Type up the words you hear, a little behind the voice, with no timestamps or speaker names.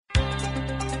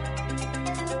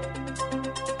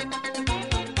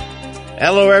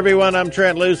Hello, everyone. I'm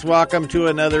Trent Luce. Welcome to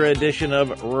another edition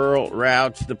of Rural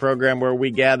Routes, the program where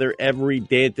we gather every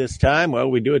day at this time.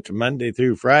 Well, we do it Monday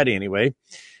through Friday anyway.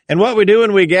 And what we do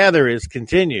when we gather is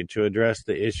continue to address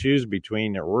the issues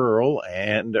between rural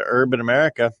and urban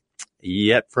America.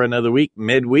 Yet for another week,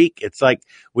 midweek, it's like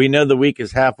we know the week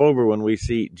is half over when we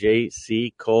see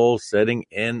J.C. Cole sitting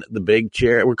in the big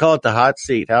chair. We call it the hot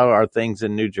seat. How are things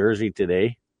in New Jersey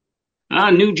today?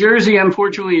 New Jersey,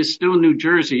 unfortunately, is still New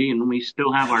Jersey, and we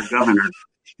still have our governor.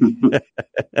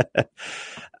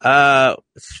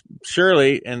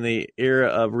 Surely in the era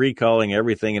of recalling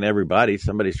everything and everybody,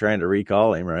 somebody's trying to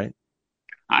recall him, right?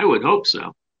 I would hope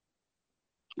so.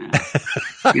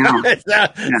 Yeah.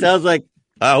 Sounds like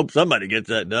I hope somebody gets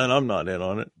that done. I'm not in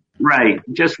on it. Right.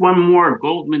 Just one more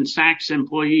Goldman Sachs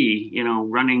employee,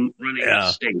 running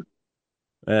the state.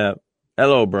 Yeah.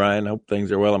 Hello, Brian. Hope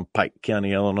things are well in Pike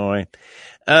County, Illinois.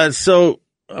 So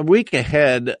a week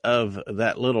ahead of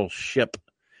that little ship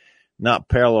not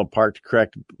parallel parked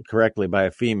correctly by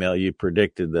a female, you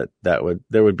predicted that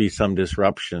there would be some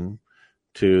disruption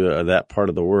to that part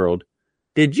of the world.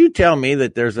 Did you tell me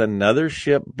that there's another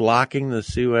ship blocking the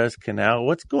Suez Canal?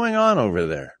 What's going on over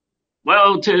there?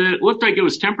 Well, it looked like it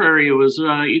was temporary. It was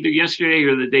either yesterday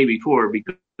or the day before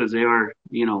because they are,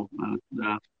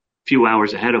 a few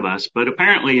hours ahead of us. But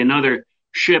apparently another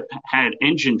ship had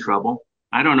engine trouble.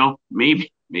 I don't know.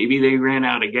 Maybe they ran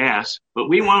out of gas. But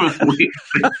we don't want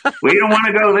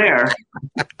to go there.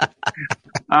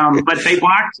 But they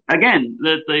blocked again.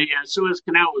 The Suez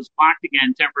Canal was blocked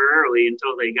again temporarily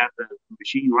until they got the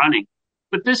machine running.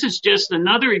 But this is just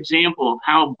another example of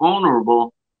how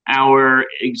vulnerable our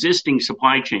existing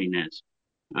supply chain is.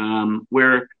 In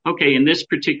this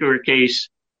particular case,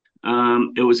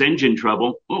 it was engine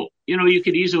trouble. Well, you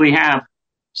could easily have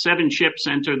 7 ships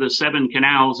enter the 7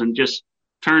 canals and just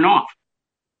turn off.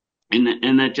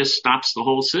 And that just stops the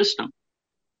whole system.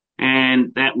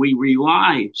 And that we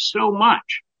rely so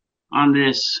much on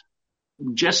this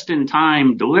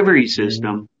just-in-time delivery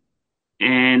system.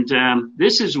 And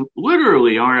this is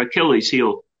literally our Achilles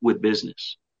heel with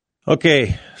business.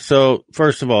 Okay, so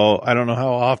first of all, I don't know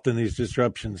how often these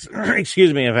disruptions,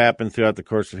 have happened throughout the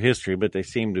course of history, but they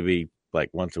seem to be like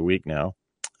once a week now.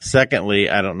 Secondly,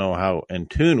 I don't know how in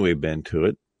tune we've been to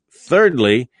it.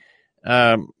 Thirdly,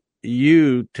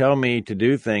 you tell me to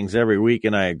do things every week,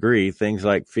 and I agree. Things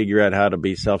like figure out how to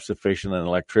be self-sufficient in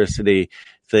electricity,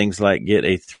 things like get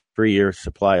a 3-year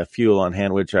supply of fuel on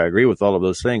hand, which I agree with all of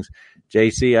those things.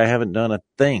 JC, I haven't done a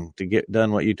thing to get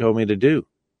done what you told me to do.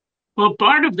 Well,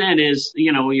 part of that is,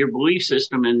 your belief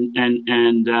system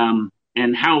and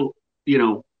how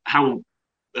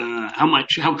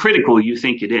critical you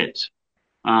think it is.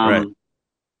 Right.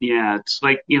 Yeah, it's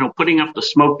like, putting up the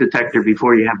smoke detector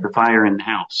before you have the fire in the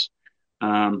house.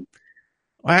 I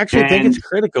actually think it's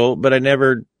critical, but I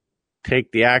never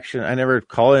take the action. I never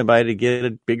call anybody to get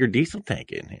a bigger diesel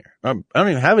tank in here. I don't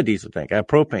even have a diesel tank. I have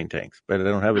propane tanks, but I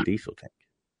don't have a diesel tank.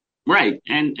 Right.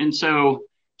 And so,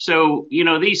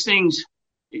 these things,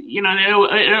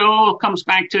 it all comes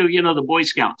back to, the Boy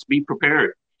Scouts, be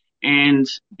prepared. And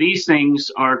these things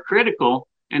are critical.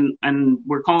 And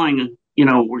we're calling,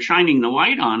 we're shining the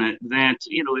light on it that,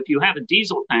 if you have a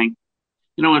diesel tank,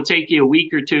 it'll take you a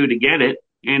week or two to get it.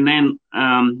 And then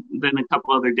a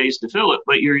couple other days to fill it,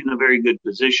 but you're in a very good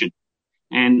position.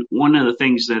 And one of the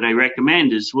things that I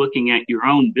recommend is looking at your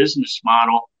own business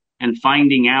model and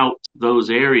finding out those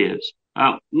areas.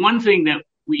 One thing that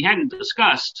we hadn't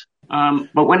discussed,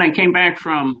 but when I came back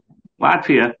from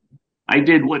Latvia, I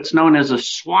did what's known as a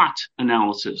SWOT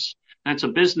analysis. That's a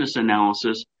business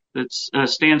analysis that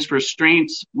stands for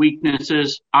strengths,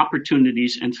 weaknesses,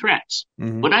 opportunities, and threats.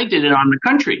 Mm-hmm. But I did it on the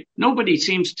country. Nobody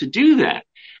seems to do that.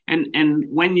 And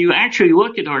when you actually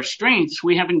look at our strengths,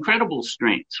 we have incredible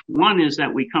strengths. One is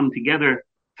that we come together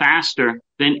faster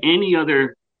than any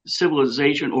other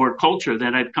civilization or culture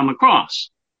that I've come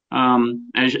across.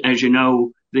 As you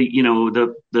know, the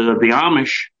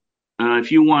Amish,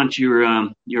 if you want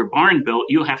your barn built,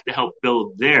 you have to help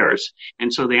build theirs.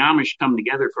 And so the Amish come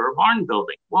together for a barn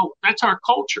building. Well, that's our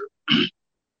culture.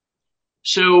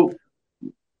 So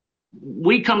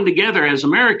we come together as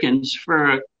Americans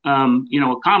for,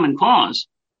 a common cause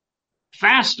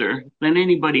faster than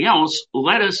anybody else.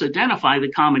 Let us identify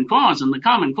the common cause. And the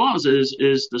common cause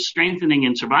is the strengthening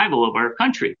and survival of our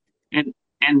country. And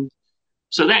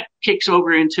so that kicks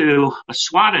over into a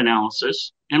SWOT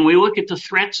analysis, and we look at the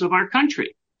threats of our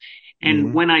country.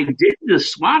 And when I did the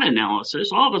SWOT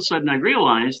analysis, all of a sudden I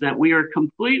realized that we are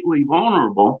completely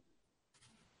vulnerable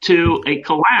to a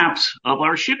collapse of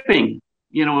our shipping,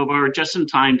 of our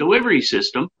just-in-time delivery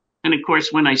system. And of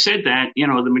course, when I said that,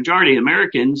 the majority of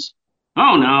Americans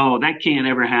Oh no, that can't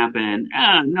ever happen.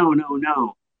 No, no,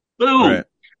 no. Boom. Right.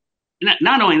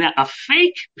 Not only that, a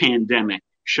fake pandemic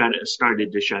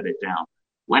started to shut it down.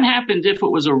 What happened if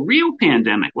it was a real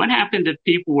pandemic? What happened if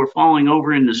people were falling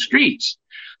over in the streets?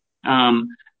 Um,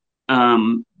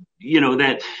 um,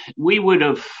 that we would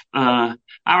have,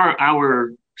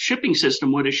 our shipping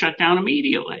system would have shut down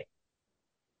immediately.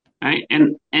 Right.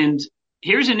 And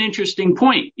here's an interesting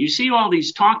point. You see all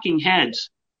these talking heads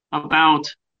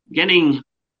about getting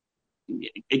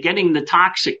the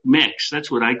toxic mix. That's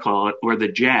what I call it, or the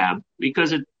jab,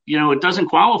 because it doesn't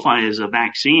qualify as a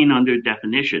vaccine under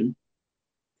definition.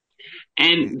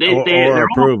 And Or they're all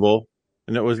approval,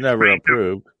 and it was never right.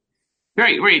 approved.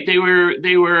 Right. They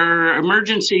were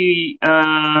emergency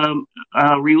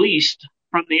released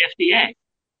from the FDA.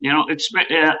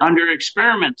 Under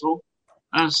experimental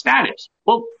status.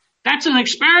 Well, that's an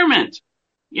experiment.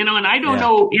 And I don't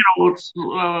know,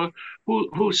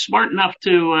 who's smart enough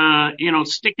to,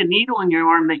 stick a needle in your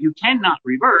arm that you cannot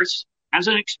reverse as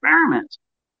an experiment.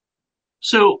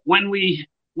 So Apparently,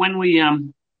 when a we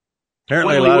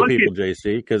lot of look people, at,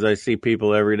 JC, because I see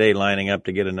people every day lining up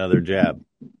to get another jab.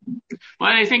 well,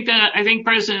 I think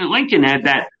President Lincoln had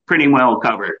that pretty well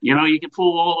covered. You can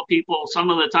fool all the people some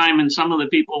of the time and some of the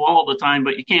people all the time,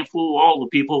 but you can't fool all the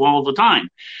people all the time.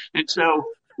 And so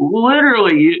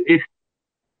literally, if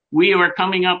we are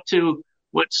coming up to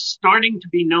what's starting to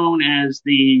be known as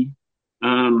the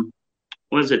anti-vax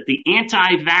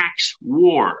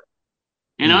war.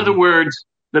 In other words,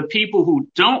 the people who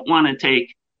don't want to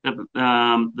take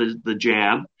the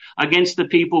jab against the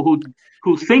people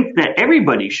who think that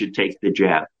everybody should take the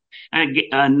jab.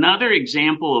 Another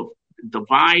example of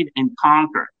divide and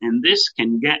conquer, and this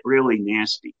can get really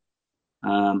nasty,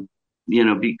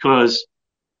 because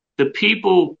the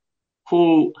people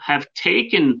who have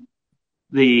taken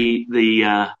the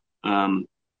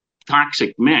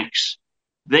toxic mix,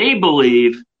 they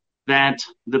believe that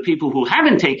the people who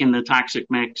haven't taken the toxic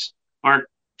mix are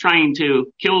trying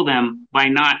to kill them by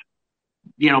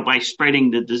by spreading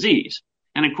the disease.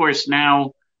 And of course,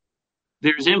 now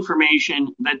there's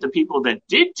information that the people that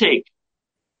did take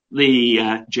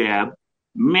the jab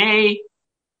may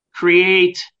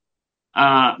create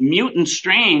mutant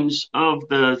strains of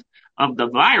the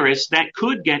virus that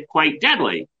could get quite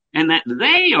deadly, and that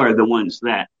they are the ones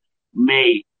that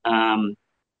may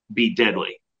be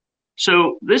deadly.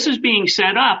 So this is being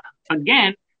set up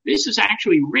again. This is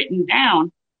actually written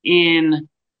down in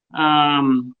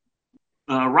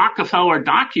Rockefeller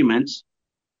documents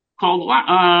called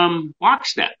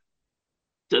Lockstep,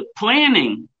 the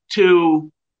planning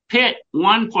to pit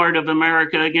one part of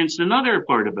America against another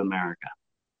part of America.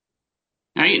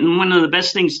 Right? And one of the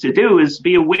best things to do is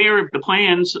be aware of the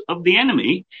plans of the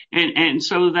enemy, and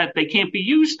so that they can't be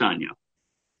used on you.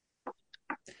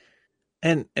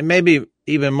 And maybe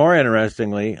even more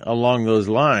interestingly, along those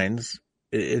lines,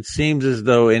 it seems as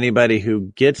though anybody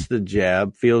who gets the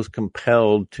jab feels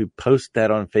compelled to post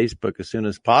that on Facebook as soon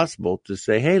as possible to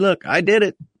say, hey, look, I did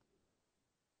it.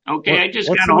 Okay, I just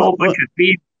got a whole bunch of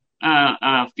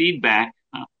feedback.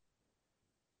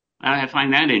 I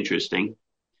find that interesting.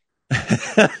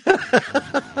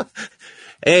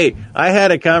 Hey, I had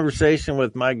a conversation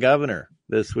with my governor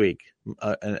this week,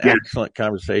 an excellent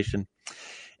conversation.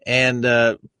 And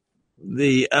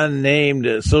the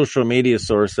unnamed social media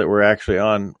source that we're actually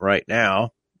on right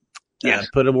now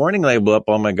put a warning label up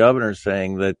on my governor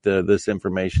saying that this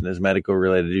information is medical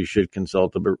related. You should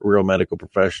consult a real medical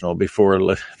professional before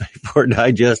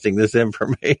digesting this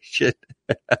information.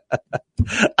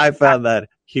 I found that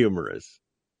humorous.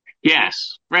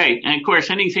 Yes, right. And of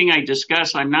course, anything I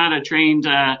discuss, I'm not a trained,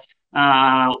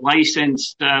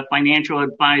 licensed financial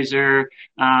advisor,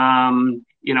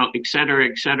 et cetera,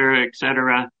 et cetera, et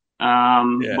cetera,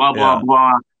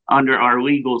 blah, under our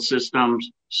legal systems.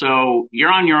 So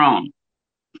you're on your own.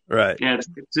 Right. Yeah,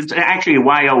 it's actually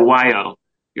YOYO.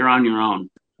 You're on your own.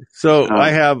 So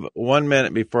I have 1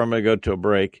 minute before I'm going to go to a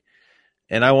break.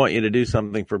 And I want you to do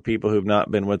something for people who've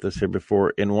not been with us here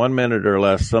before. In 1 minute or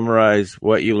less, summarize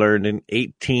what you learned in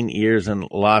 18 years in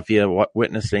Latvia,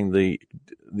 witnessing the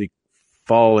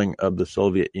falling of the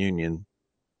Soviet Union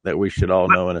that we should all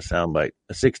know in a soundbite,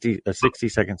 a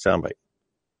 60-second soundbite.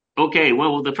 Okay,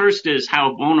 well, the first is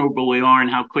how vulnerable we are and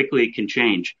how quickly it can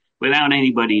change without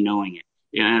anybody knowing it.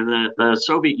 The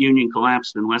Soviet Union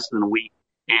collapsed in less than a week,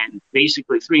 and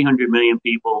basically 300 million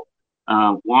people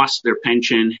lost their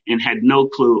pension and had no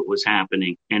clue it was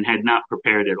happening and had not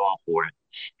prepared at all for it.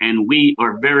 And we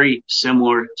are very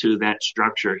similar to that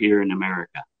structure here in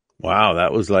America. Wow,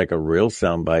 that was like a real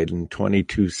soundbite in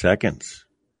 22 seconds.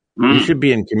 You should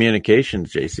be in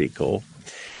communications, JC Cole.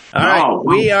 All right,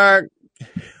 we are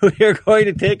We are going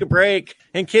to take a break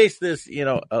in case this,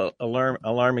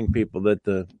 alarming people that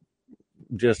the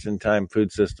just-in-time food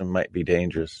system might be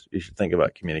dangerous. You should think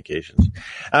about communications.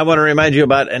 I want to remind you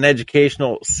about an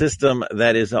educational system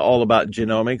that is all about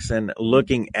genomics and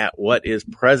looking at what is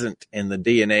present in the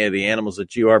DNA of the animals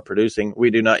that you are producing. We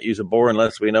do not use a boar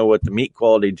unless we know what the meat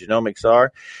quality genomics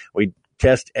are. We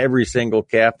test every single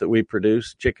calf that we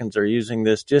produce. Chickens are using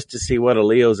this just to see what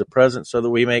alleles are present so that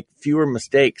we make fewer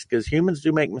mistakes, because humans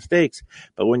do make mistakes.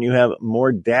 But when you have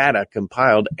more data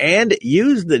compiled and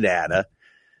use the data,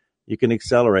 you can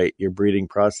accelerate your breeding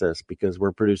process because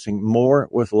we're producing more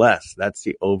with less. That's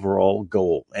the overall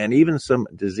goal. And even some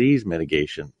disease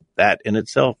mitigation. That in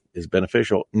itself is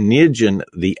beneficial. Neogen,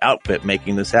 the outfit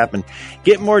making this happen.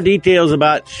 Get more details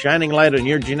about shining light on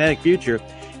your genetic future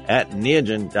at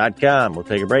neogen.com. We'll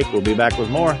take a break. We'll be back with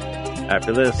more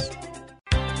after this.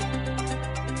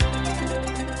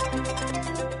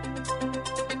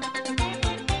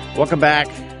 Welcome back.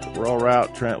 Rural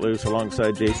Route, Trent Loos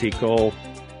alongside J.C. Cole,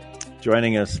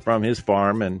 joining us from his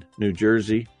farm in New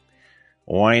Jersey,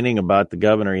 whining about the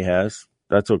governor he has.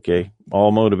 That's okay.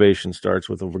 All motivation starts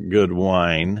with a good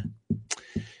whine.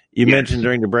 You mentioned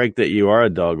during the break that you are a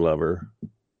dog lover.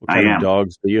 What kind of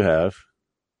dogs do you have?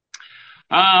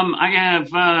 I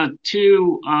have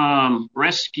two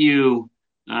rescue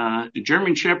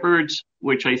German Shepherds,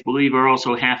 which I believe are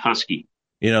also half Husky.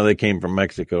 You know, they came from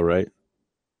Mexico, right?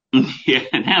 Yeah,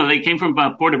 no, they came from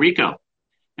Puerto Rico.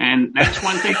 And that's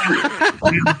one thing.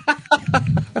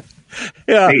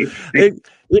 Yeah.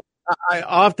 I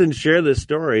often share this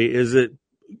story is that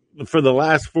for the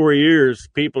last 4 years,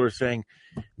 people are saying,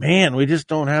 man, we just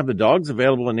don't have the dogs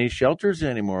available in these shelters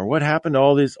anymore. What happened to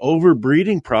all this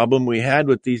overbreeding problem we had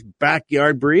with these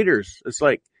backyard breeders? It's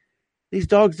like, these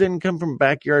dogs didn't come from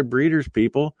backyard breeders,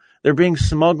 people. They're being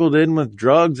smuggled in with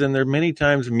drugs, and they're many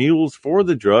times mules for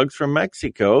the drugs from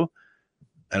Mexico.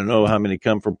 I don't know how many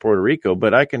come from Puerto Rico,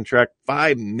 but I can track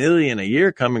 5 million a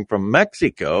year coming from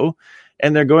Mexico,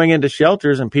 and they're going into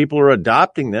shelters and people are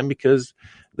adopting them because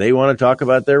they want to talk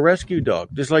about their rescue dog,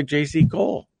 just like J.C.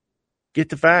 Cole. Get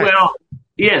the facts. Well,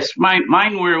 yes,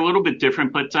 mine were a little bit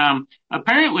different, but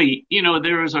apparently,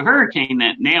 there was a hurricane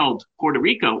that nailed Puerto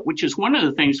Rico, which is one of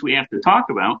the things we have to talk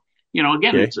about.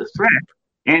 Again, It's a threat.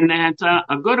 And that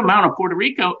a good amount of Puerto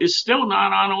Rico is still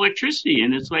not on electricity,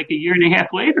 and it's like a year and a half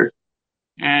later.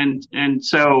 And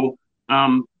so,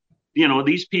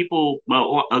 these people,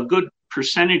 well, a good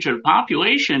percentage of the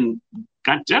population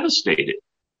got devastated.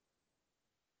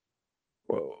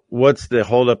 What's the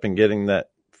holdup in getting that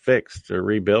fixed or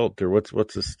rebuilt, or what's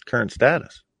the current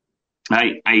status?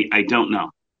 I don't know.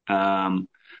 I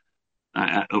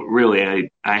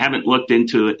haven't looked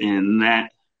into it in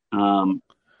that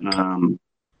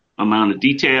amount of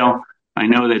detail. I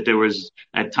know that there was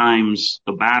at times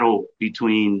a battle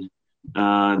between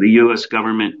the U.S.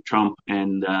 government, Trump,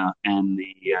 and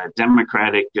the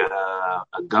Democratic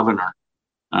governor.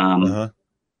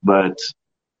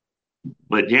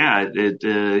 But yeah,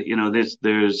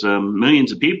 there's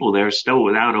millions of people there still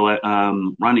without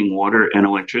running water and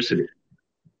electricity.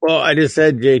 Well, I just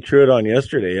had Jay Truitt on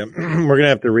yesterday. We're going to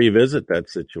have to revisit that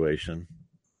situation.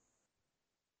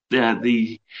 Yeah,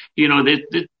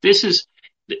 this is,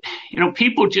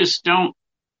 people just don't.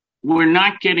 We're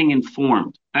not getting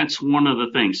informed. That's one of the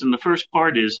things. And the first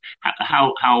part is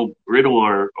how brittle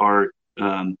our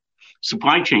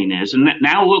supply chain is. And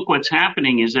now look what's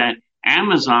happening is that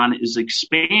Amazon is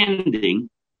expanding,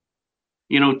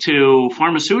 to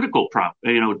pharmaceutical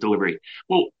delivery.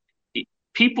 Well,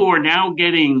 people are now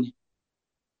getting,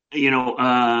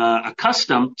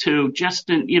 accustomed to just,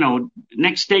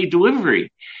 next day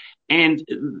delivery. And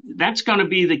that's going to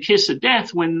be the kiss of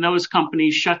death when those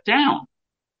companies shut down.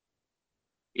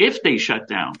 If they shut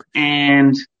down,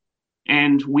 and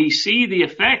we see the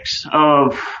effects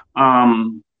of,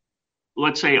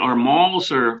 let's say our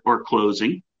malls are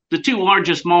closing. The two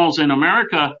largest malls in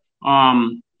America, have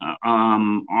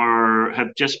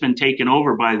just been taken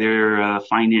over by their,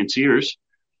 financiers.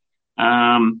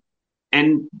 And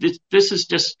this is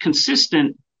just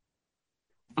consistent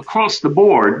across the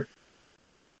board.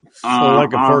 So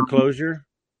like a foreclosure?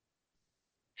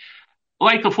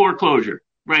 Like a foreclosure.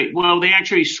 Right. Well, they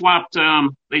actually swapped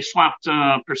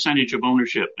percentage of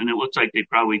ownership, and it looks like they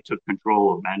probably took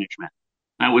control of management.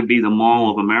 That would be the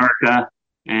Mall of America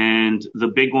and the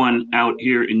big one out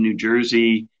here in New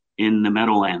Jersey in the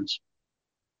Meadowlands.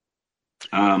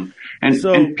 And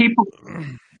people,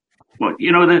 well,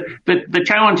 the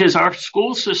challenge is our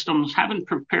school systems haven't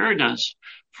prepared us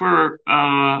for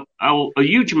a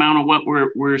huge amount of what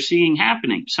we're seeing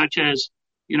happening, such as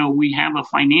we have a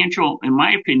financial, in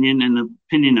my opinion, and the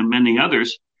opinion of many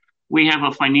others, we have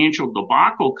a financial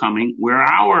debacle coming where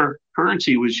our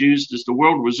currency was used as the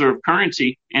world reserve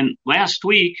currency. And last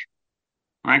week,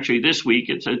 or actually this week,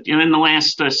 in the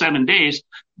last 7 days,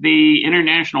 the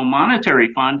International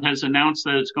Monetary Fund has announced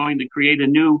that it's going to create a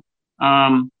new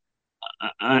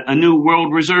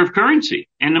world reserve currency,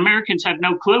 and Americans have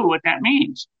no clue what that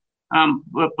means.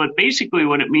 But basically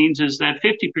what it means is that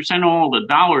 50% of all the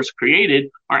dollars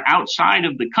created are outside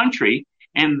of the country,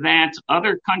 and that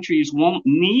other countries won't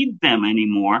need them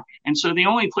anymore. And so the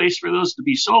only place for those to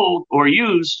be sold or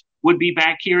used would be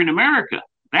back here in America.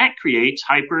 That creates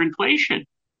hyperinflation.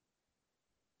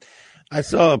 I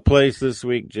saw a place this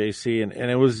week, JC, and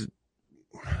it was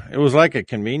like a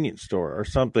convenience store or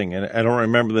something, and I don't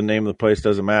remember the name of the place,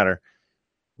 doesn't matter.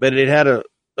 But it had a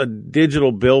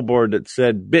digital billboard that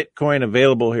said Bitcoin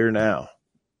available here now.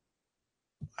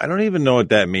 I don't even know what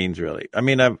that means, really. I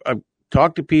mean, I've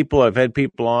talked to people, I've had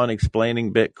people on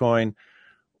explaining Bitcoin.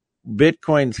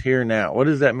 Bitcoin's here now. What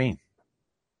does that mean?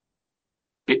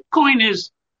 Bitcoin is,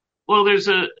 well, there's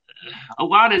a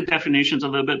lot of definitions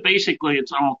of it, but basically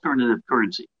it's an alternative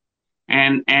currency.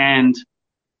 And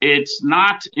it's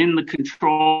not in the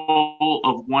control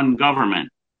of one government,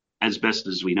 as best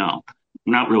as we know.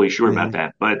 I'm not really sure about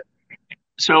that, but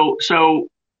so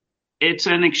it's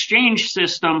an exchange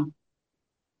system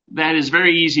that is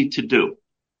very easy to do.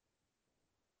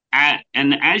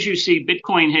 And as you see,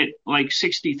 Bitcoin hit like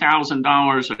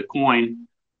 $60,000 a coin,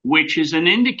 which is an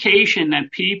indication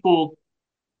that people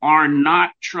are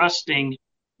not trusting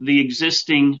the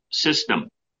existing system,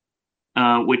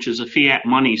 which is a fiat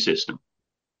money system.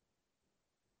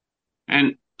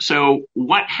 And so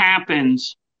what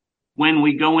happens when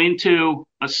we go into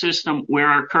a system where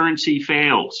our currency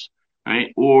fails,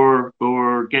 right, or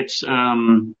gets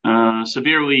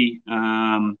severely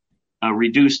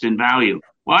reduced in value?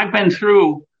 Well, I've been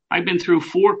through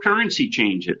 4 currency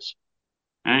changes.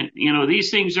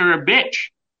 These things are a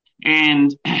bitch,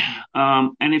 and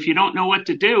if you don't know what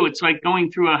to do, it's like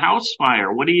going through a house fire.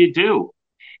 What do you do?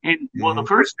 And well, the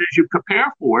first is you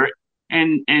prepare for it,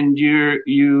 and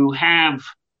you have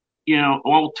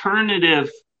alternative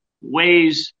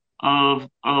ways of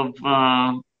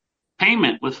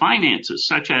payment with finances,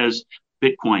 such as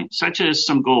Bitcoin, such as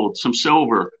some gold, some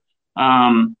silver,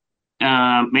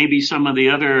 maybe some of the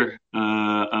other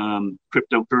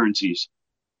cryptocurrencies,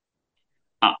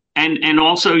 and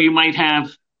also you might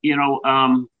have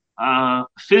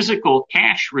physical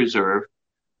cash reserve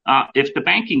if the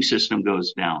banking system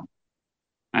goes down.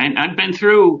 And I've been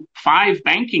through 5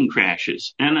 banking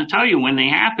crashes, and I tell you, when they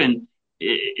happen,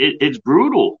 it's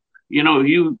brutal. It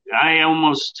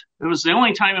was the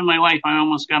only time in my life I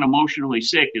almost got emotionally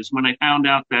sick, is when I found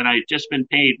out that I'd just been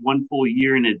paid 1 full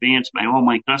year in advance by all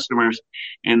my customers.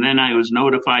 And then I was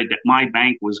notified that my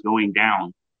bank was going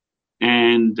down.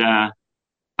 And,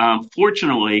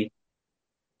 fortunately,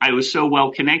 I was so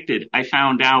well connected. I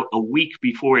found out a week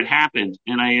before it happened,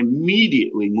 and I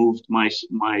immediately moved my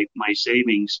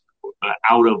savings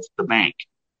out of the bank.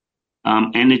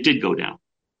 And it did go down.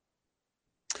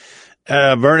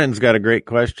 Vernon's got a great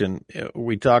question.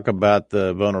 We talk about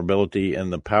the vulnerability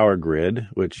in the power grid,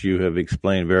 which you have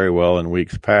explained very well in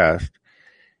weeks past.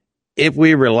 If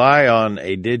we rely on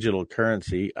a digital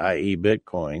currency, i.e.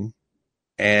 Bitcoin,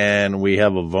 and we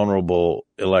have a vulnerable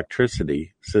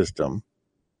electricity system,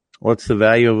 what's the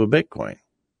value of a Bitcoin?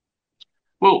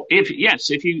 Well, if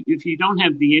you don't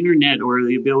have the internet or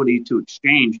the ability to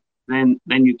exchange, then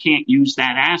you can't use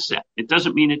that asset. It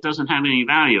doesn't mean it doesn't have any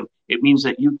value. It means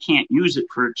that you can't use it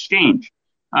for exchange.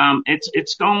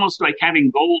 It's almost like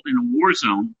having gold in a war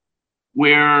zone,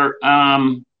 where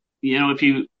if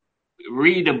you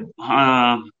read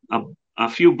a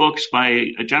few books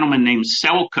by a gentleman named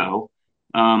Selko,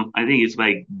 I think it's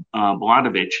like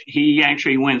Bladovich. He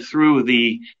actually went through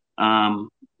the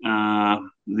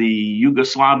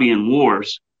Yugoslavian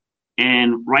wars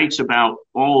and writes about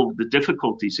all of the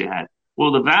difficulties they had.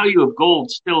 Well, the value of gold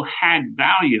still had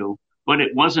value, but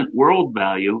it wasn't world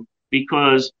value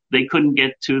because they couldn't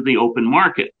get to the open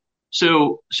market.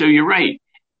 So you're right.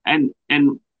 And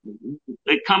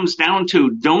it comes down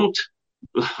to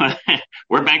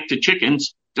we're back to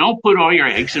chickens. Don't put all your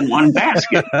eggs in one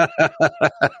basket.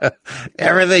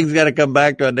 Everything's got to come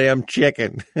back to a damn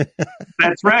chicken.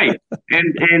 That's right.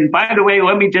 And by the way,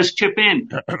 let me just chip in.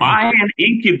 Buy an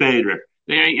incubator.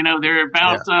 They're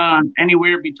about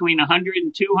anywhere between $100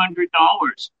 and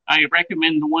 $200. I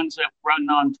recommend the ones that run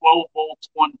on 12 volts,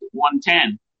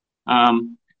 110,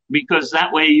 because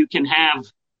that way you can have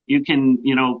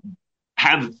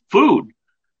food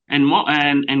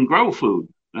and grow food.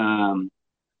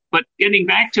 but getting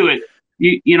back to it,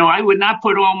 I would not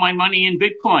put all my money in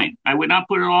Bitcoin. I would not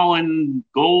put it all in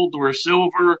gold or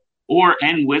silver,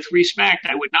 and with respect,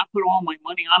 I would not put all my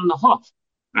money on the hoof,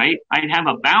 right? I'd have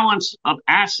a balance of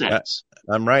assets.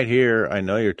 I'm right here. I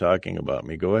know you're talking about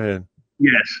me. Go ahead.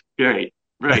 Yes, right.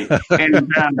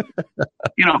 And,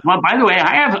 well, by the way,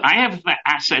 I have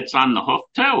assets on the hoof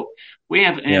too. We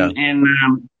have,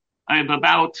 I have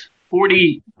about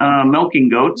 40 milking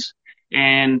goats,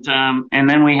 and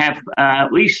then we have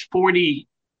at least 40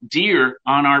 deer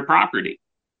on our property.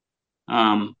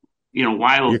 Wild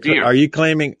deer. Are you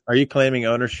claiming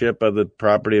ownership of the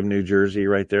property of New Jersey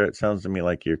right there? It sounds to me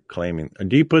like you're claiming.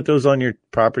 Do you put those on your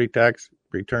property tax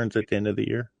returns at the end of the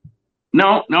year?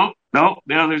 No.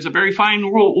 There's a very fine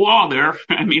law there.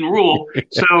 Rule.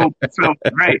 So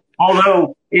right.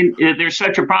 Although there's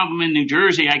such a problem in New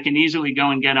Jersey, I can easily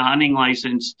go and get a hunting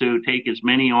license to take as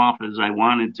many off as I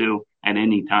wanted to at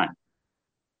any time.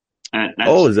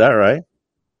 Is that right?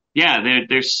 Yeah,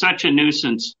 there's such a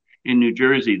nuisance in New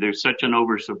Jersey. There's such an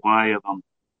oversupply of them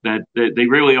that they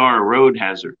really are a road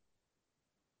hazard.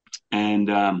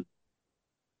 And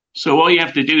so all you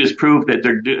have to do is prove that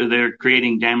they're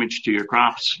creating damage to your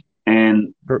crops,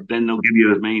 and then they'll give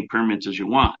you as many permits as you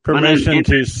want. Permission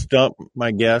to stump my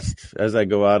guest as I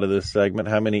go out of this segment.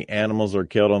 How many animals are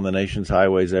killed on the nation's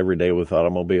highways every day with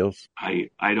automobiles? I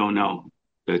don't know.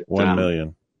 But, 1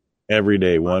 million. Every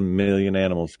day, 1 million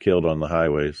animals killed on the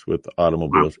highways with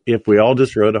automobiles. Wow. If we all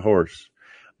just rode a horse,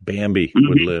 Bambi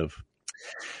would live.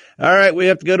 All right, we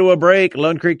have to go to a break.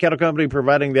 Lone Creek Cattle Company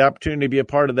providing the opportunity to be a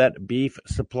part of that beef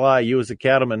supply. You as a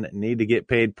cattleman need to get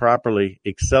paid properly,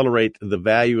 accelerate the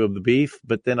value of the beef,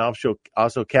 but then also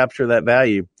capture that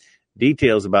value.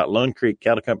 Details about Lone Creek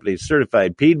Cattle Company's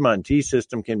certified Piedmont cheese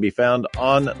system can be found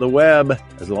on the web,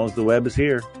 as long as the web is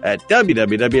here, at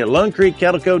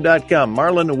www.lonecreekcattleco.com.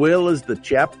 Marlon Will is the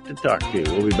chap to talk to.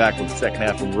 We'll be back with the second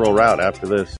half of Rural Route after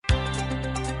this.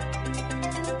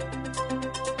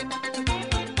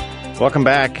 Welcome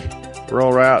back.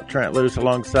 Rural Route, Trent Loos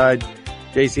alongside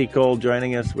J.C. Cole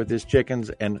joining us with his chickens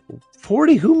and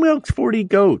 40. Who milks 40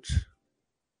 goats?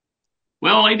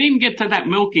 Well, I didn't get to that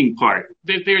milking part.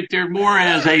 They're more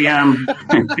as a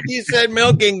You said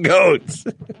milking goats.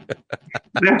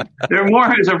 they're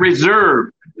more as a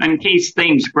reserve in case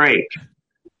things break.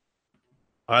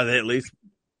 Are they at least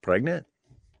pregnant?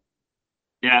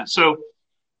 Yeah. So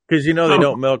because they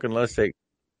don't milk unless they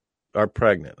are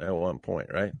pregnant at one point,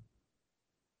 right?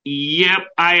 Yep,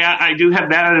 I do have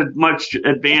that much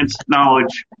advanced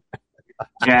knowledge.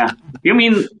 Yeah. You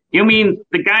mean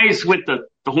the guys with the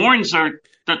horns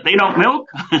they don't milk?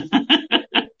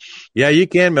 Yeah, you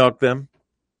can milk them.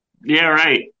 Yeah,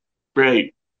 right.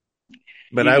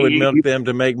 But I would milk them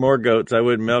to make more goats. I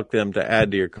wouldn't milk them to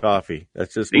add to your coffee.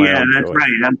 That's just my own that's choice.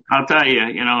 Right. I'll tell you,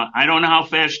 I don't know how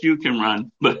fast you can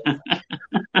run, but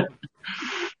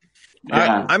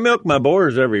yeah. I milk my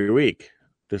boars every week.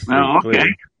 Just okay.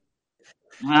 Clear.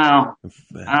 Well,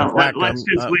 let's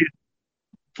just leave.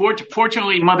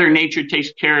 Fortunately, Mother Nature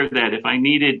takes care of that. If I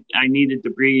needed to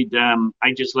breed,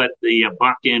 I just let the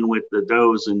buck in with the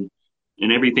does, and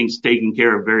everything's taken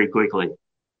care of very quickly.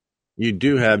 You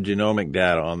do have genomic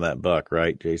data on that buck,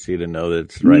 right, JC, to know that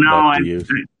it's the right buck to use?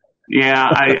 Yeah,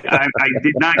 I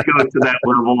did not go to that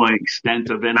level of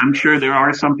extent of it. I'm sure there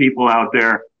are some people out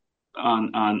there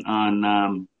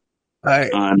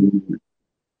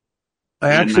I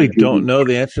actually don't know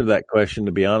the answer to that question,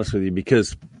 to be honest with you,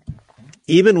 because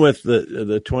even with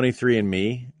the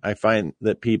 23andMe, I find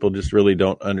that people just really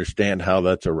don't understand how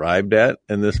that's arrived at.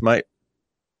 And this might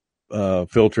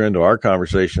filter into our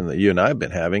conversation that you and I have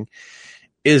been having,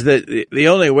 is that the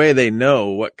only way they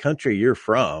know what country you're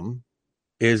from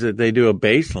is that they do a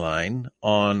baseline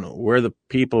on where the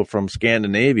people from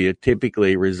Scandinavia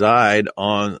typically reside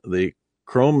on the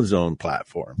chromosome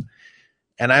platform.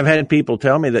 And I've had people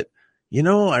tell me that,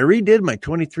 I redid my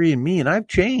 23andMe and I've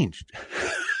changed.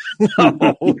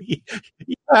 No, you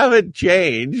haven't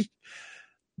changed,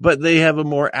 but they have a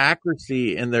more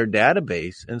accuracy in their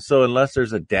database. And so unless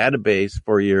there's a database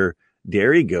for your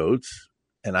dairy goats,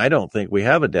 and I don't think we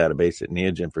have a database at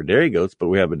Neogen for dairy goats, but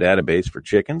we have a database for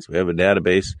chickens. We have a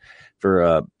database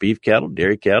for beef cattle,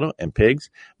 dairy cattle, and pigs.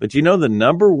 But the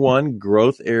number one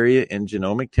growth area in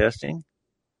genomic testing?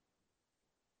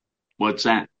 What's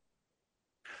that?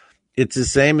 It's the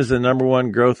same as the number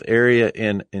one growth area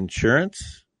in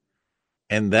insurance,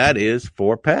 and that is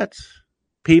for pets.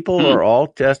 People are all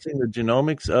testing the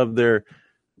genomics of their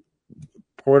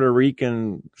Puerto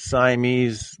Rican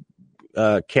Siamese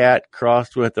cat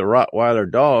crossed with a Rottweiler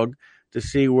dog to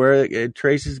see where it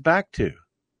traces back to.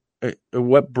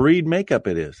 what breed makeup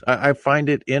it is. I find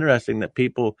it interesting that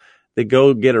people, they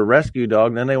go get a rescue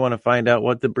dog, and then they want to find out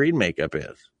what the breed makeup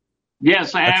is.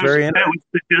 Yes, That's very that was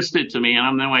suggested to me, and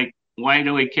I'm then like, why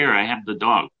do I care? I have the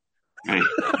dog. Right.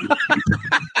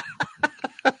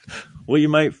 Well, you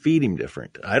might feed him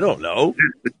different. I don't know.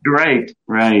 Right.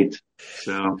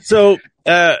 So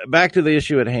back to the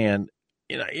issue at hand.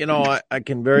 I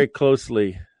can very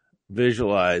closely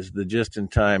visualize the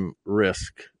just-in-time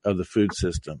risk of the food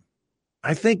system.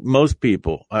 I think most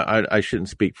people, I shouldn't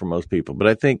speak for most people, but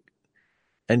I think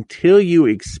until you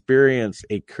experience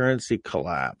a currency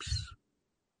collapse,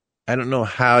 I don't know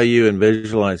how you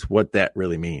visualize what that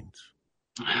really means.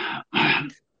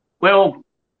 Well,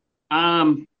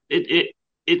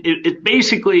 it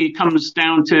basically comes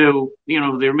down to,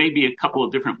 there may be a couple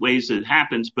of different ways that it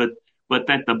happens, but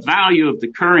that the value of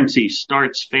the currency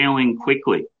starts failing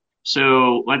quickly.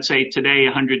 So let's say today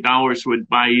 $100 would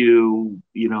buy you,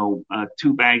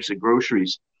 2 bags of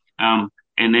groceries. And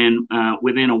then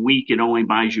within a week, it only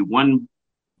buys you 1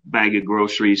 bag of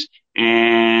groceries.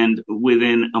 And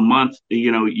within a month,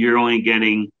 you're only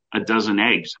getting a dozen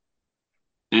eggs.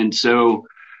 And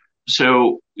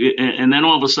and then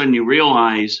all of a sudden you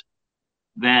realize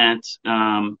that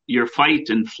your fight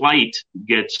and flight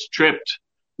gets tripped,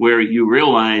 where you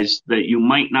realize that you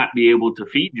might not be able to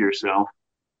feed yourself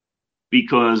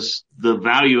because the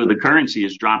value of the currency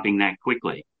is dropping that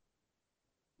quickly.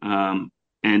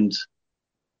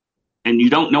 And you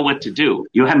don't know what to do.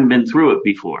 You haven't been through it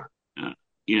before.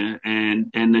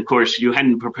 And of course you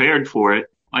hadn't prepared for it.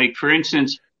 Like, for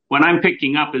instance, what I'm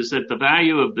picking up is that the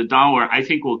value of the dollar, I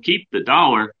think, will keep the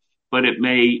dollar, but it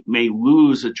may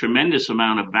lose a tremendous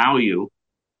amount of value,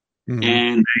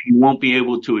 and you won't be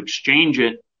able to exchange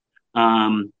it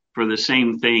for the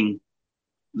same thing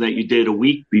that you did a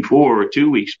week before or 2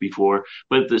 weeks before.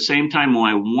 But at the same time,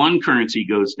 when one currency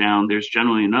goes down, there's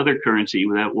generally another currency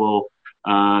that will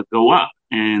go up,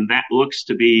 and that looks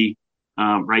to be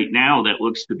right now. That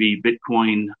looks to be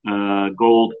Bitcoin,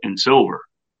 gold, and silver.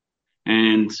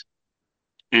 And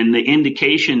the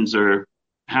indications are,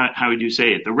 how would you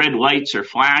say it? The red lights are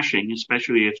flashing,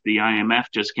 especially if the IMF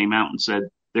just came out and said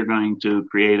they're going to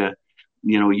create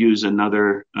use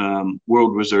another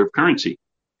world reserve currency,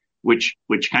 which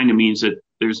kind of means that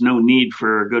there's no need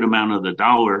for a good amount of the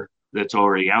dollar that's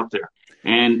already out there.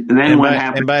 And then what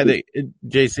happens? And by the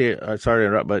JC, sorry to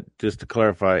interrupt, but just to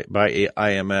clarify, by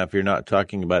IMF, you're not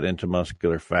talking about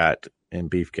intramuscular fat in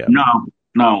beef cattle.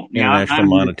 No. International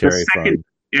Monetary Fund.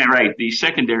 Yeah, right. The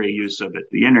secondary use of it,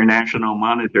 the International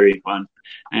Monetary Fund.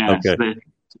 Okay.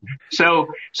 So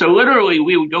literally,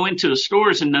 we would go into the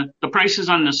stores, and the prices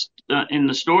on in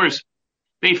the stores,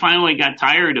 they finally got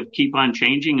tired of keep on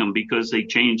changing them because they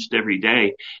changed every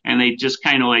day, and they just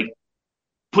kind of like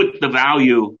put the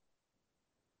value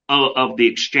of the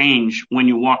exchange when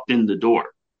you walked in the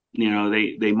door.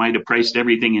 They might have priced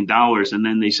everything in dollars, and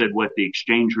then they said what the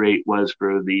exchange rate was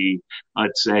for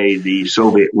let's say, the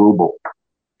Soviet ruble.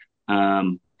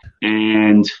 And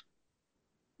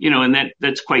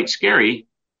that's quite scary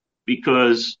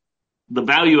because the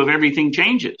value of everything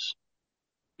changes.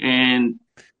 And,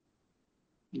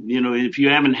 if you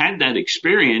haven't had that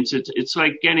experience, it's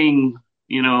like getting,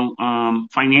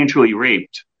 financially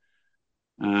raped.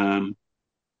 And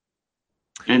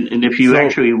if you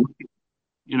actually,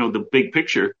 the big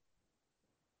picture,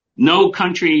 no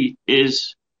country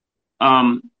is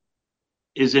in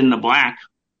the black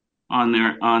on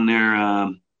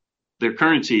their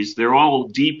currencies. They're all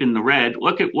deep in the red.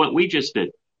 Look at what we just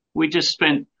did. We just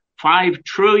spent $5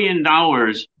 trillion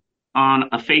on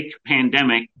a fake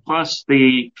pandemic, plus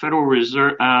the Federal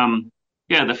Reserve,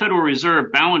 the Federal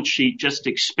Reserve balance sheet just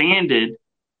expanded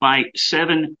by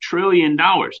 $7 trillion.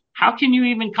 How can you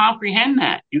even comprehend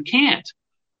that? You can't.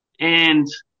 And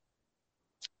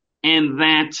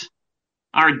that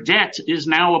our debt is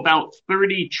now about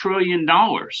 $30 trillion.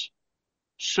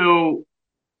 So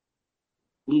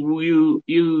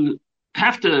you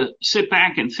have to sit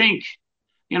back and think,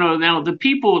 now the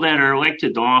people that are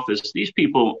elected to office, these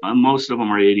people, most of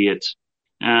them are idiots.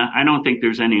 I don't think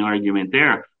there's any argument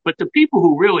there. But the people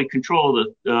who really control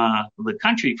the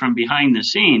country from behind the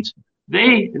scenes,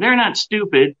 they're not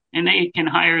stupid, and they can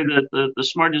hire the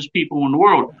smartest people in the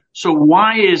world. So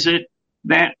why is it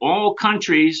that all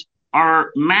countries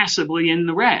are massively in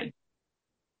the red?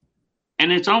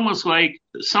 And it's almost like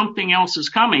something else is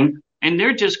coming, and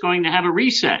they're just going to have a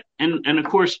reset. And of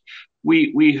course,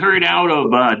 we heard out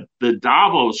of the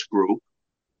Davos group,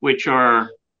 which are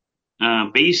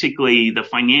basically the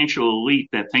financial elite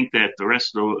that think that the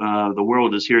rest of the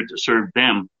world is here to serve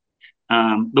them.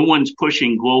 The ones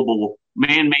pushing global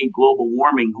man-made global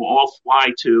warming who all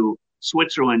fly to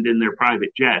Switzerland in their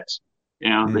private jets.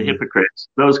 The hypocrites,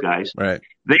 those guys. Right.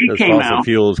 They Those came fossil out.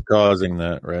 fuels causing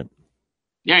that, right?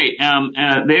 Yeah.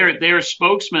 Their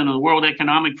spokesman of the World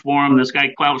Economic Forum, this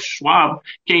guy Klaus Schwab,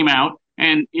 came out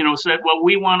and, said, well,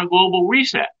 we want a global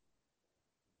reset.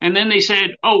 And then they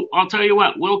said, oh, I'll tell you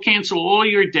what, we'll cancel all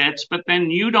your debts, but then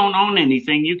you don't own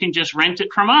anything. You can just rent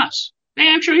it from us. They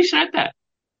actually said that.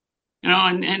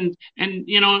 And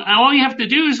all you have to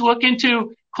do is look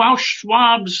into Klaus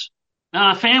Schwab's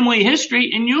family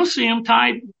history, and you'll see him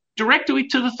tied directly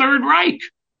to the Third Reich.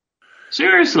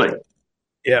 Seriously.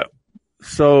 Yeah.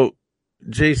 So,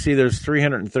 JC, there's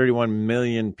 331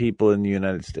 million people in the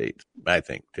United States, I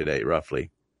think, today,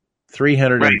 roughly.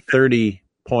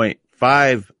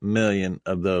 330.5 million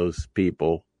of those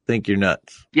people think you're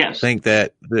nuts. Yes. Think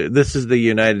that this is the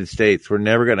United States. We're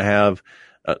never going to have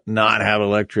not have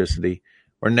electricity.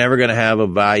 We're never going to have a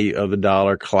value of the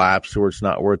dollar collapse where it's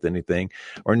not worth anything.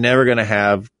 We're never going to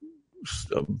have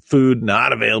food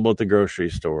not available at the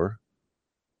grocery store.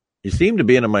 You seem to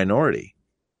be in a minority.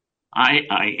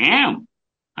 I am.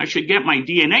 I should get my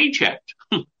DNA checked.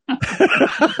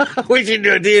 We should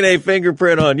do a DNA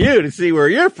fingerprint on you to see where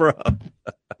you're from.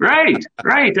 Right.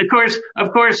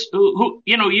 Of course,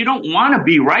 you don't want to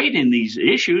be right in these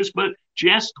issues, but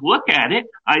just look at it.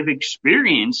 I've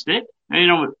experienced it.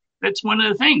 That's one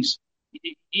of the things.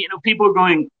 People are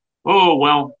going, oh,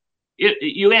 well,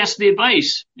 you ask the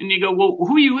advice and you go, well,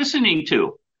 who are you listening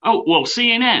to? Oh, well,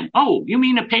 CNN. Oh, you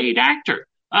mean a paid actor?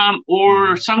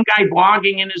 Or some guy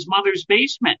blogging in his mother's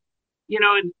basement.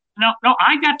 No,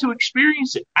 I got to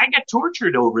experience it. I got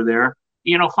tortured over there,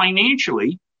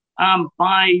 financially,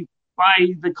 by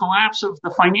the collapse of the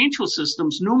financial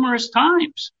systems numerous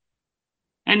times.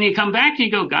 And you come back, you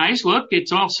go, guys, look,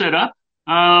 it's all set up.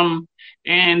 And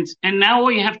now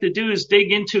all you have to do is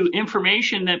dig into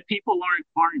information that people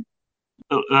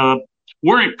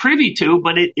weren't privy to,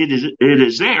 but it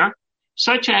is there,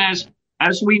 such as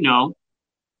we know,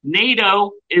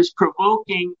 NATO is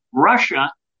provoking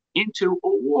Russia into a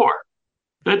war.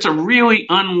 That's a really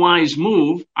unwise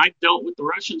move. I've dealt with the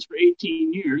Russians for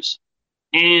 18 years.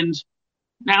 And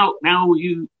now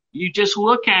you just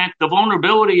look at the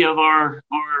vulnerability of our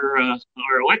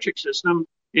electric system.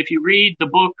 If you read the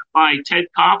book by Ted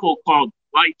Koppel called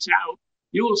Lights Out,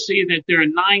 you will see that there are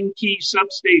 9 key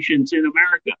substations in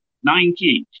America. 9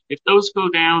 key. If those go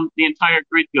down, the entire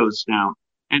grid goes down.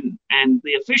 And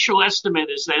the official estimate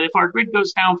is that if our grid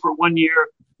goes down for 1 year,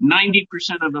 90%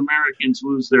 of Americans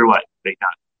lose their life. They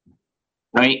die.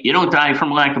 Right? You don't die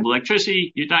from lack of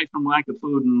electricity. You die from lack of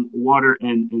food and water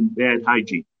and bad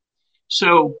hygiene.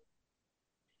 So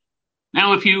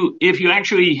now if you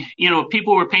actually,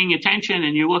 people were paying attention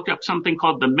and you look up something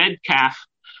called the Metcalf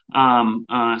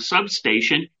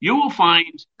substation, you will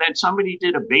find that somebody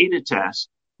did a beta test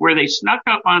where they snuck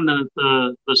up on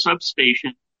the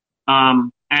substation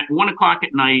at 1 o'clock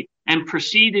at night and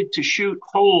proceeded to shoot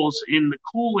holes in the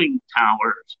cooling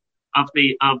towers of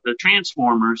the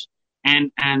transformers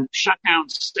and shut down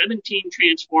 17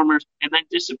 transformers and then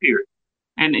disappeared.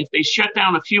 And if they shut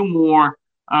down a few more,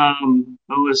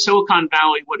 Silicon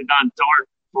Valley would have gone dark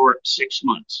for 6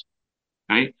 months.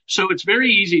 Right? So it's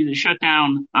very easy to shut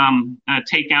down,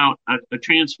 take out a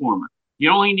transformer.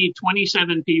 You only need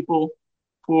 27 people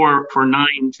for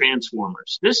 9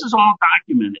 transformers. This is all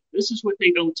documented. This is what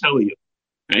they don't tell you.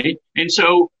 Right? And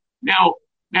so now,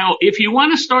 if you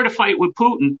want to start a fight with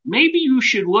Putin, maybe you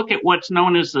should look at what's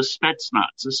known as the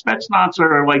Spetsnaz. The Spetsnaz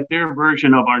are like their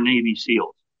version of our Navy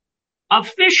SEALs.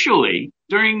 Officially,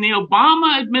 during the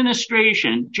Obama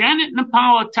administration, Janet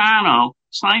Napolitano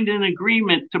signed an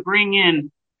agreement to bring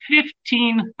in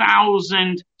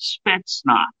 15,000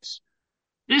 Spetsnaz.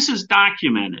 This is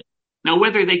documented. Now,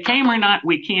 whether they came or not,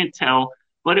 we can't tell,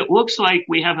 but it looks like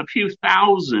we have a few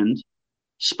thousand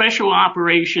special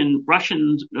operation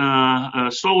Russian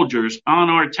soldiers on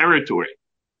our territory.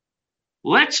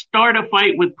 Let's start a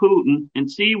fight with Putin and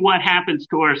see what happens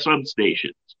to our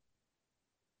substations.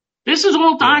 This is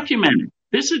all documented.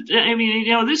 This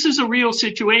is a real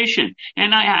situation.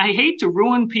 And I hate to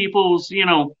ruin people's,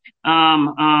 Starbucks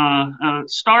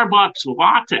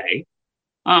latte,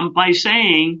 by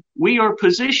saying we are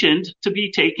positioned to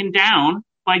be taken down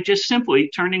by just simply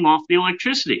turning off the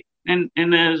electricity. And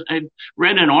as I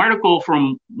read an article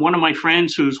from one of my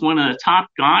friends who's one of the top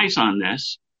guys on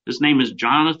this. His name is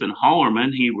Jonathan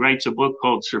Hollerman. He writes a book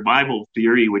called Survival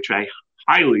Theory, which I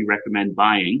highly recommend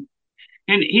buying.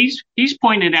 And he's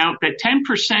pointed out that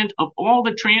 10% of all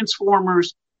the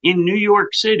transformers in New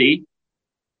York City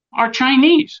are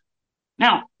Chinese.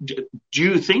 Now, do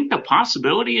you think the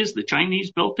possibility is the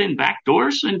Chinese built in back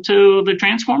doors into the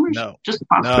Transformers? No. Just a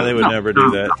No, they possibility. would never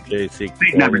do that, No. JC.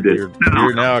 They never did.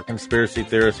 You're now a conspiracy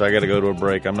theorist, so I got to go to a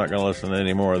break. I'm not going to listen to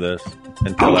any more of this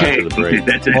until after the break.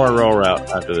 That's it. More Roll Route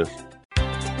after this.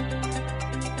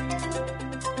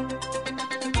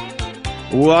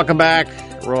 Welcome back.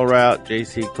 Roll Route,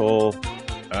 JC Cole.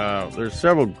 There's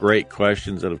several great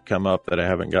questions that have come up that I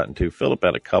haven't gotten to. Philip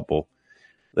had a couple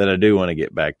that I do want to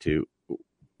get back to.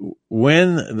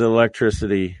 When the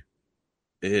electricity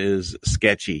is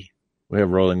sketchy, we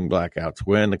have rolling blackouts.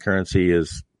 When the currency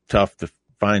is tough to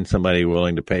find somebody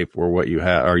willing to pay for what you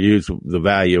have or use the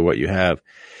value of what you have.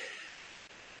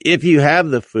 If you have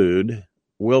the food,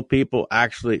 will people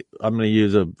actually, I'm going to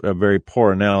use a very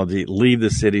poor analogy, leave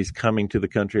the cities coming to the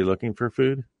country looking for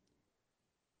food?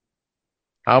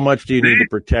 How much do you need to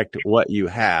protect what you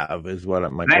have is what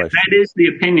my question. That is the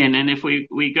opinion. And if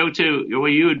we go to, well,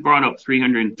 you had brought up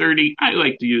 330. I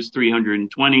like to use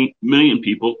 320 million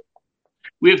people.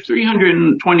 We have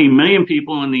 320 million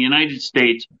people in the United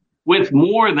States with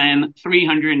more than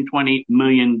 320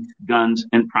 million guns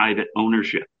and private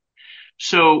ownership.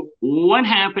 So what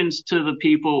happens to the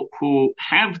people who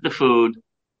have the food?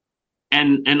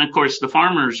 And of course, the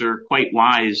farmers are quite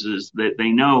wise, is that they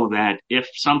know that if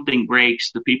something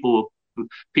breaks, the people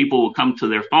will come to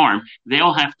their farm.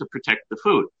 They'll have to protect the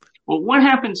food. Well, what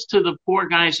happens to the poor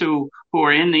guys who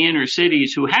are in the inner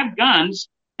cities who have guns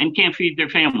and can't feed their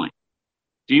family?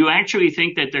 Do you actually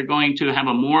think that they're going to have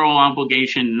a moral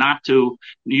obligation not to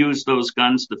use those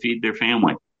guns to feed their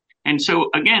family? And so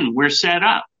again, we're set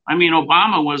up. I mean,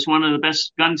 Obama was one of the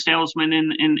best gun salesmen in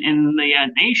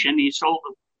the nation. He sold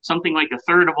something like a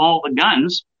third of all the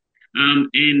guns. And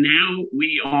now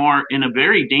we are in a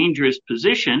very dangerous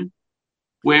position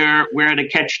where we're at a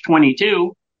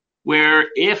catch-22, where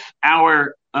if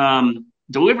our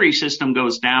delivery system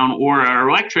goes down, or our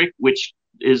electric, which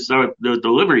is the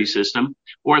delivery system,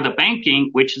 or the banking,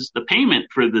 which is the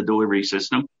payment for the delivery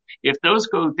system, if those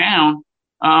go down,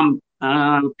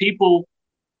 people,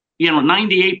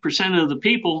 98% of the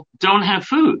people don't have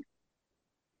food.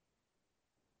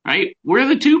 Right? We're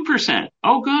the 2%.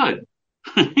 Oh, good.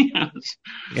 Yeah.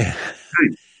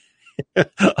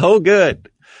 Oh, good.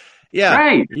 Yeah.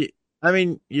 Right. I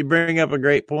mean, you bring up a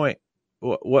great point.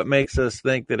 What makes us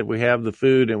think that if we have the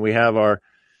food and we have our,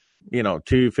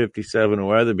 257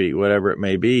 Weatherby, whatever it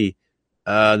may be,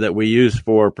 that we use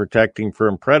for protecting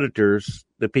from predators,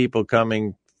 the people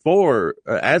coming forward,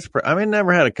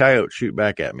 never had a coyote shoot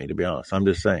back at me, to be honest. I'm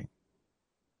just saying.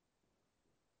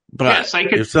 But yes,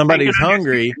 if somebody's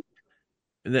hungry,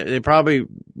 they probably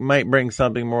might bring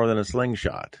something more than a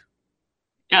slingshot.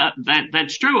 Yeah,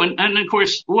 that's true. And of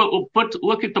course,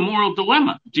 look at the moral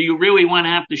dilemma. Do you really want to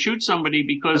have to shoot somebody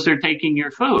because they're taking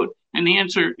your food? And the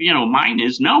answer, mine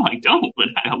is no, I don't. But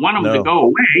I want them to go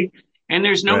away. And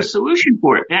there's no solution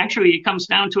for it. Actually, it comes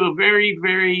down to a very,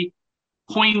 very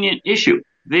poignant issue.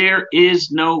 There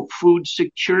is no food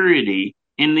security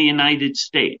in the United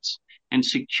States. And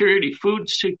food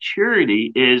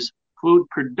security is food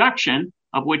production,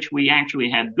 of which we actually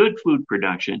have good food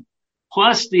production,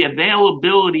 plus the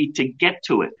availability to get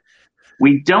to it.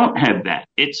 We don't have that.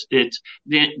 It's the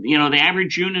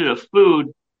average unit of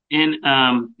food in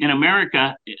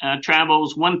America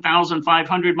travels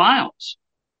 1,500 miles.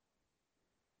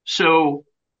 So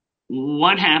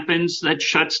what happens? That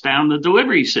shuts down the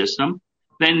delivery system.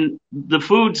 Then the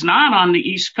food's not on the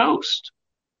East Coast.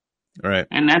 Right.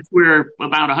 And that's where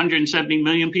about 170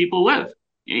 million people live,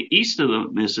 east of the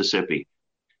Mississippi.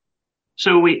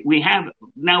 So we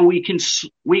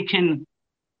can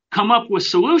come up with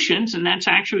solutions, and that's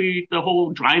actually the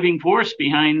whole driving force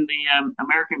behind the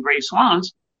American Gray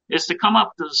Swans, is to come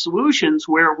up with solutions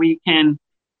where we can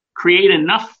create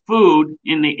enough food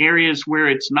in the areas where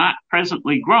it's not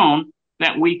presently grown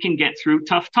that we can get through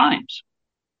tough times.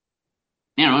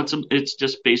 It's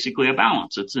just basically a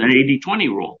balance. It's an 80-20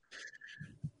 rule.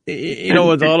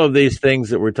 With all of these things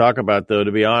that we're talking about, though,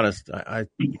 to be honest,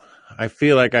 I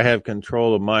feel like I have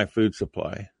control of my food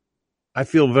supply. I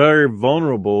feel very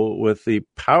vulnerable with the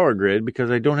power grid because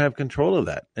I don't have control of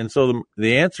that. And so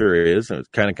the answer is, and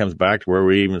it kind of comes back to where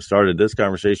we even started this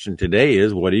conversation today,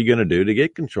 is what are you going to do to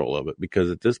get control of it? Because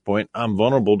at this point, I'm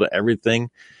vulnerable to everything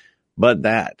but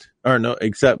that. Or no,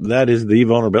 except that is the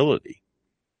vulnerability.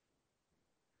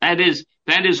 That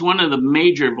is one of the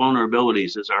major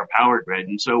vulnerabilities is our power grid.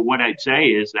 And so what I'd say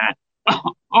is that,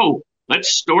 let's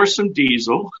store some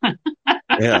diesel.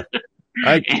 Yeah.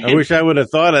 I wish I would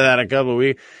have thought of that a couple of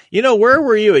weeks. Where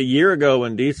were you a year ago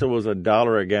when diesel was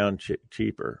 $1 a gallon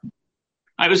cheaper?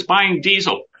 I was buying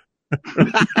diesel.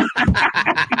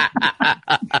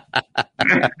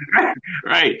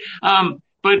 Right.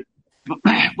 But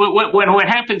what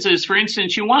happens is, for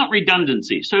instance, you want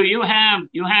redundancy. So you have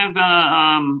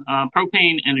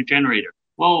propane and a generator.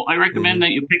 Well, I recommend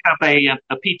that you pick up a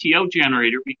PTO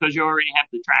generator because you already have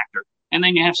the tractor, and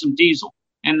then you have some diesel,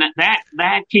 and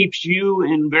that keeps you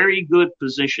in very good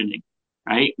positioning.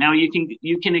 Right now,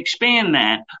 you can expand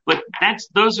that, but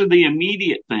those are the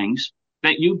immediate things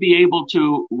that you be able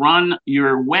to run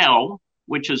your well,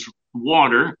 which is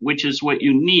water, which is what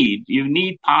you need. You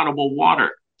need potable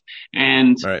water.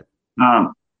 And, Right.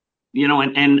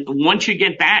 And once you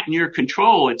get that in your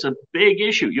control, it's a big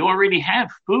issue. You already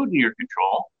have food in your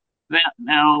control. That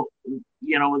now,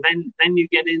 then you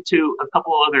get into a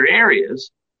couple of other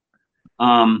areas,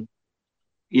 of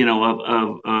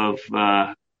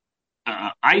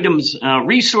items,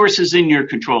 resources in your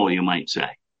control, you might say.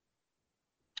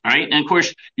 All right. And of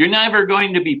course, you're never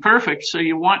going to be perfect. So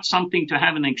you want something to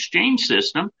have an exchange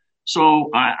system. So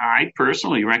I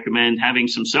personally recommend having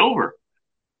some silver,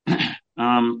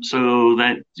 so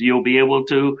that you'll be able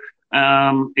to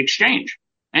exchange,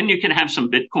 and you can have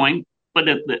some Bitcoin. But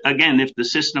again, if the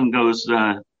system goes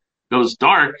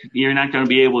dark, you're not going to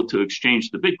be able to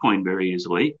exchange the Bitcoin very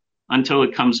easily until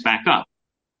it comes back up.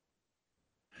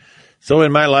 So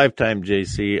in my lifetime,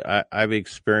 JC, I've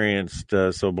experienced,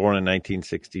 born in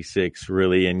 1966,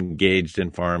 really engaged in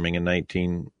farming in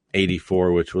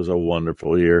 1984, which was a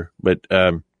wonderful year. But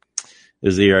it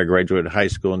was the year I graduated high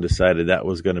school and decided that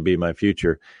was going to be my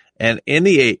future. And in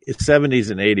the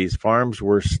 70s and 80s, farms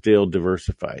were still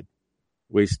diversified.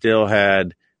 We still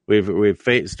had, we've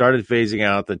started phasing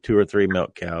out the 2 or 3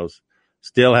 milk cows,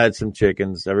 still had some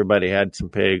chickens. Everybody had some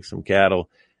pigs, some cattle,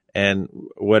 and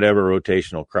whatever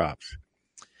rotational crops.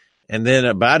 And then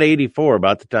about 84,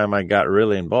 about the time I got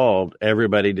really involved,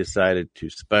 everybody decided to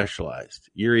specialize.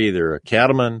 You're either a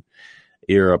cattleman,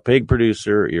 you're a pig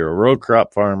producer, you're a row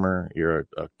crop farmer, you're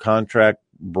a contract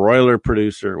broiler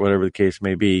producer, whatever the case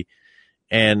may be.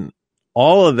 And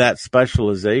all of that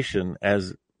specialization,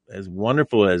 as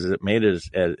wonderful as it made it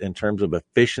in terms of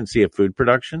efficiency of food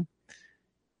production,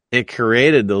 it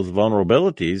created those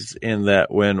vulnerabilities in that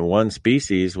when one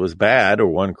species was bad or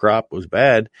one crop was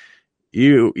bad,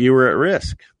 you were at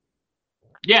risk.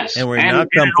 Yes. And we're now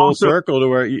come full circle to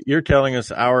where you're telling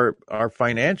us our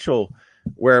financial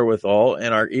wherewithal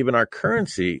and even our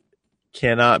currency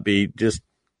cannot be just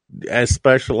as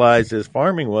specialized as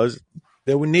farming was,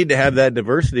 that we need to have that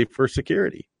diversity for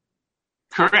security.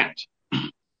 Correct.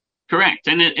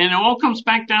 And it all comes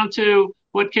back down to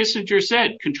what Kissinger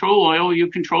said: control oil, you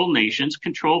control nations;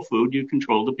 control food, you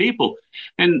control the people.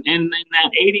 And in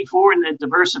that 84 and that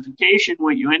diversification,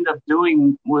 what you end up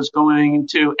doing was going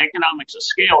into economics of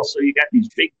scale. So you got these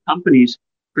big companies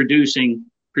producing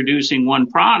one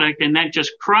product, and that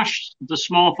just crushed the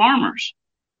small farmers.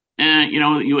 And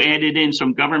you added in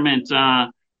some government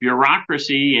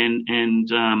bureaucracy and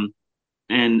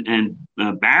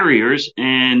barriers,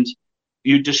 and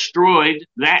you destroyed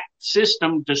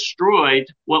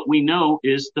what we know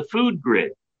is the food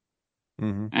grid.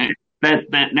 Mm-hmm.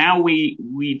 That now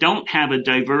we don't have a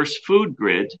diverse food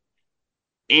grid.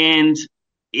 And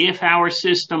if our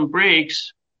system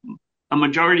breaks, a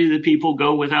majority of the people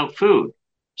go without food.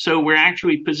 So we're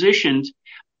actually positioned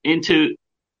into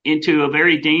a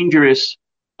very dangerous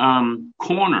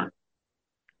corner.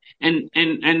 And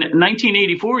in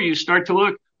 1984, you start to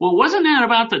look, well, wasn't that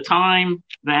about the time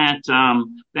that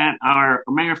our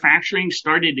manufacturing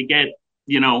started to get,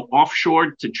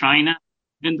 offshored to China?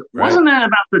 And wasn't that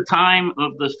about the time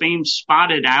of the famed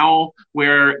spotted owl,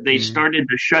 where they started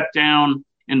to shut down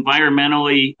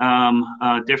environmentally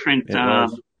different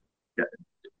production?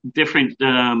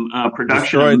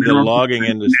 Destroyed the logging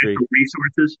industry.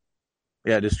 Resources.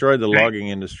 Yeah, destroyed the logging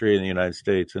industry in the United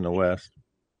States in the West.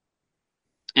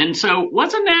 And so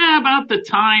wasn't that about the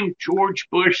time George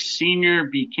Bush Sr.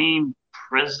 became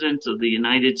president of the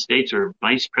United States, or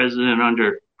vice president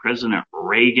under President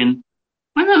Reagan?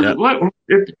 Are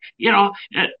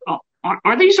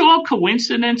these all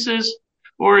coincidences,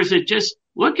 or is it just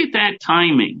look at that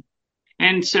timing?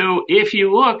 And so if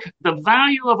you look, the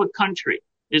value of a country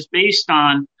is based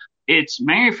on its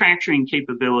manufacturing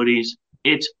capabilities,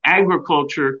 its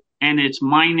agriculture, and its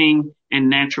mining and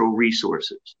natural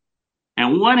resources.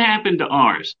 And what happened to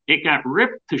ours? It got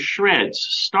ripped to shreds,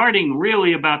 starting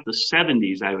really about the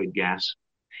 70s, I would guess.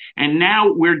 And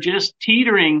now we're just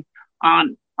teetering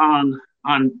on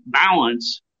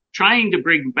balance, trying to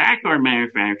bring back our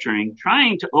manufacturing,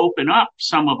 trying to open up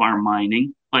some of our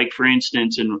mining, like, for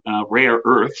instance, in rare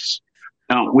earths,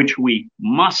 which we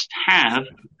must have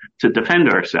to defend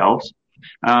ourselves.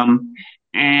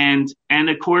 and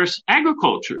of course,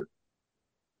 agriculture,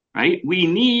 right? We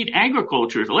need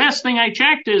agriculture. The last thing I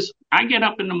checked is I get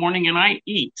up in the morning and I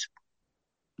eat.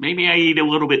 Maybe I eat a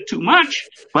little bit too much,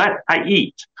 but I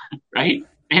eat, right?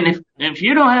 And if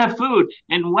you don't have food,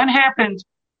 and what happened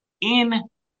in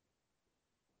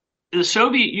the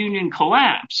Soviet Union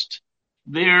collapsed,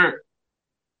 their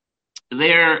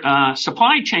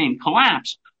supply chain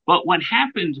collapsed. But what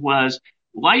happened was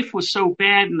life was so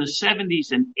bad in the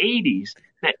 70s and 80s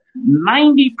that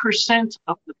 90%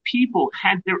 of the people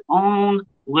had their own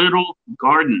little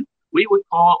garden. We would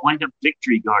call it like a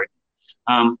victory garden,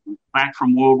 back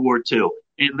from World War II,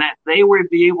 and that they would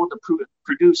be able to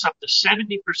produce up to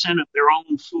 70% of their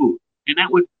own food. And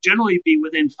that would generally be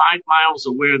within 5 miles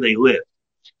of where they lived.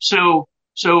 So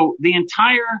the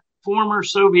entire former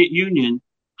Soviet Union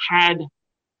had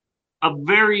a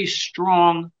very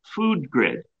strong food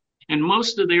grid. And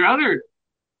most of their other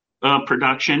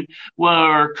production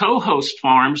were co-host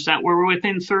farms that were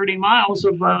within 30 miles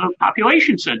of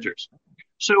population centers.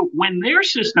 So when their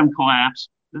system collapsed,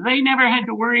 they never had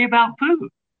to worry about food.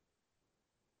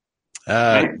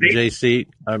 JC,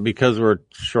 because we're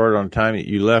short on time,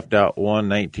 you left out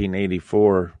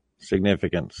 1984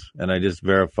 significance, and I just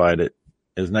verified it.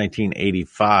 It was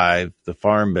 1985, the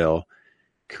Farm Bill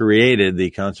created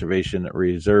the Conservation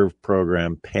Reserve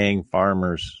Program, paying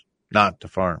farmers not to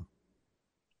farm.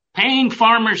 Paying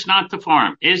farmers not to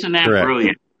farm. Isn't that Correct.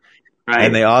 Brilliant? Right?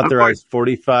 And they authorized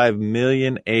 45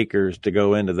 million acres to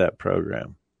go into that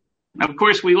program. Of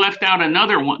course, we left out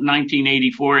another one,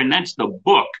 1984, and that's the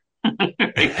book.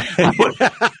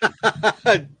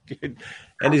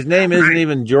 And his name isn't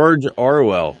even George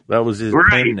Orwell. That was his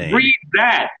pen name. Read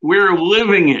that. We're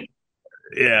living it.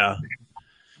 Yeah.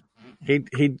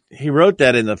 He wrote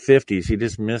that in the 50s. He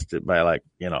just missed it by a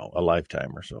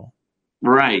lifetime or so.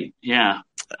 Right. Yeah.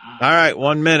 All right.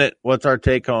 1 minute. What's our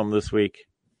take home this week?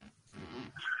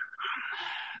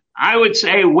 I would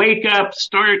say wake up,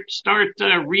 start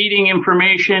reading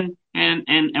information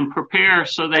and prepare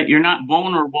so that you're not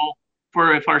vulnerable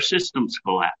for if our systems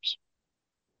collapse.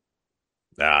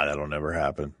 That'll never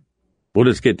happen. We'll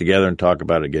just get together and talk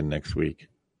about it again next week.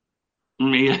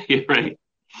 Yeah, you're right.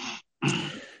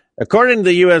 According to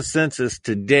the U.S. Census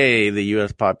today, the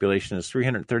U.S. population is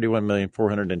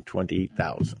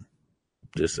 331,420,000.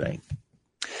 Just saying.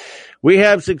 We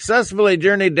have successfully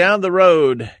journeyed down the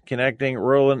road connecting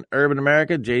rural and urban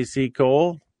America. JC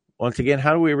Cole. Once again,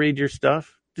 how do we read your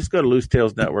stuff? Just go to Loose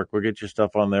Tales Network. We'll get your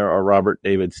stuff on there, or Robert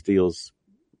David Steele's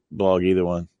blog, either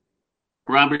one.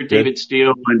 Robert David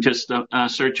Steele, and just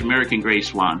search American Gray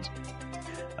Swans.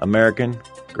 American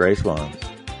Gray Swans.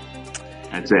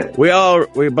 That's it. We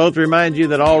both remind you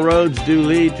that all roads do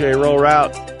lead to a rural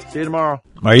route. See you tomorrow.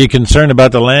 Are you concerned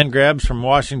about the land grabs from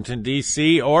Washington,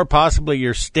 D.C., or possibly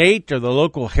your state or the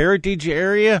local heritage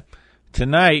area?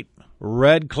 Tonight,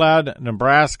 Red Cloud,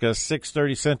 Nebraska,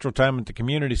 6:30 Central Time at the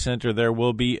Community Center. There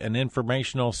will be an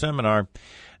informational seminar.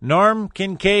 Norm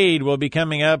Kincaid will be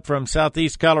coming up from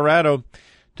Southeast Colorado,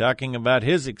 talking about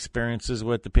his experiences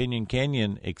with the Pinyon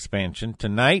Canyon expansion.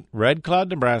 Tonight, Red Cloud,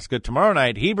 Nebraska. Tomorrow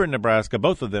night, Hebron, Nebraska.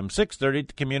 Both of them, 6:30 at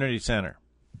the Community Center.